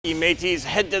Mateys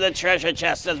head to the treasure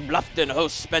chest as Bluffton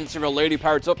hosts Spencerville Lady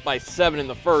Pirates up by 7 in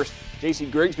the first. J.C.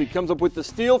 Grigsby comes up with the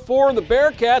steal for the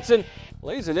Bearcats and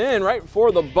lays it in right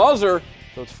before the buzzer.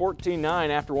 So it's 14-9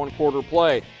 after one quarter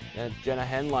play. And Jenna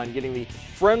Henline getting the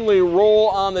friendly roll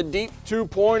on the deep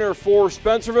two-pointer for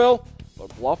Spencerville. But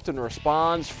Bluffton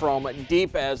responds from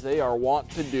deep as they are wont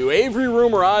to do. Avery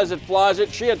Rumor eyes it, flies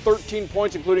it. She had 13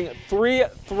 points, including 3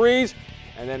 threes.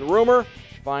 And then Rumor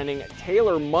finding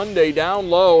Taylor Monday down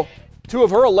low. 2 of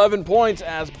her 11 points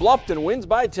as Bluffton wins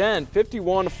by 10,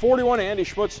 51-41. Andy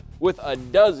Schmutz with a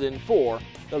dozen for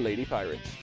the Lady Pirates.